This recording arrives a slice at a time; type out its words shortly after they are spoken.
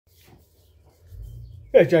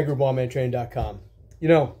Hey, John Grube, OneManTrain.com. You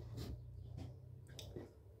know,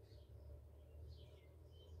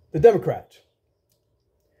 the Democrats,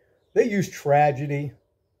 they use tragedy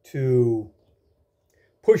to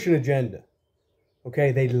push an agenda.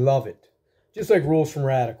 Okay, they love it. Just like rules from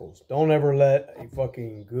radicals. Don't ever let a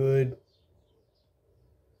fucking good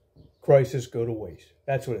crisis go to waste.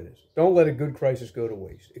 That's what it is. Don't let a good crisis go to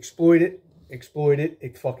waste. Exploit it,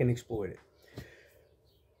 fucking exploit it.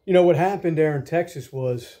 You know, what happened there in Texas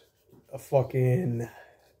was a fucking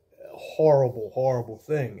horrible, horrible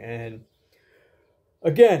thing. And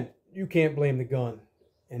again, you can't blame the gun.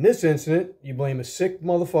 In this incident, you blame a sick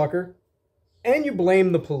motherfucker and you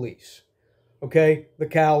blame the police. Okay? The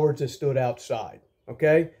cowards that stood outside.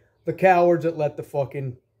 Okay? The cowards that let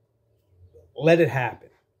it happen.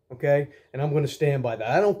 Okay? And I'm going to stand by that.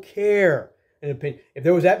 I don't care. If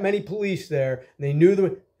there was that many police there and they knew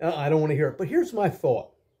them, I don't want to hear it. But here's my thought.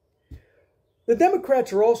 The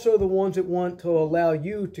Democrats are also the ones that want to allow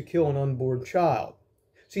you to kill an unborn child.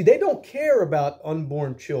 See, they don't care about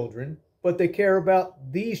unborn children, but they care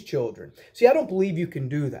about these children. See, I don't believe you can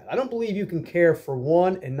do that. I don't believe you can care for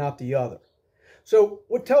one and not the other. So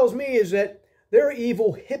what tells me is that they're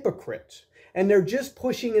evil hypocrites, and they're just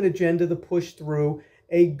pushing an agenda to push through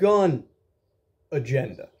a gun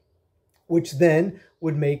agenda, which then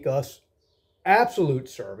would make us absolute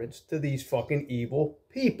servants to these fucking evil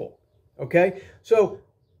people. Okay? So,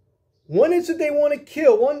 one instant they want to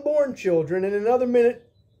kill unborn children, and another minute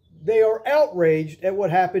they are outraged at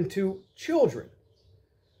what happened to children.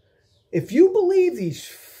 If you believe these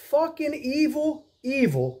fucking evil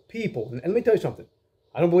people, and let me tell you something.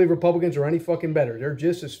 I don't believe Republicans are any fucking better. They're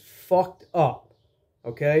just as fucked up.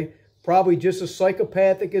 Okay? Probably just as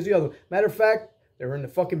psychopathic as the other. Matter of fact, they're in the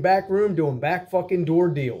fucking back room doing back fucking door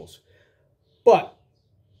deals. But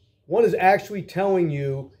one is actually telling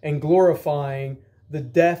you and glorifying the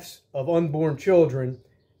deaths of unborn children,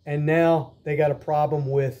 and now they got a problem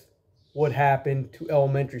with what happened to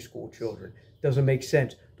elementary school children. Doesn't make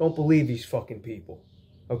sense. Don't believe these fucking people.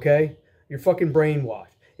 Okay? You're fucking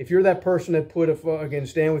brainwashed. If you're that person that put again,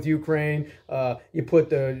 Stand With Ukraine, you put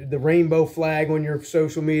the rainbow flag on your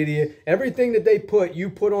social media, everything that they put, you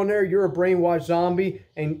put on there, you're a brainwashed zombie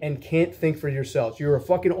and can't think for yourselves. You're a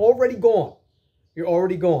fucking already gone. You're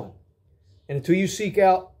already gone. And until you seek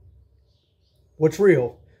out what's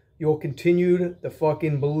real, you'll continue to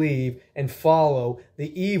fucking believe and follow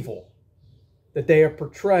the evil that they are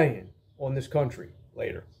portraying on this country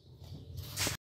later.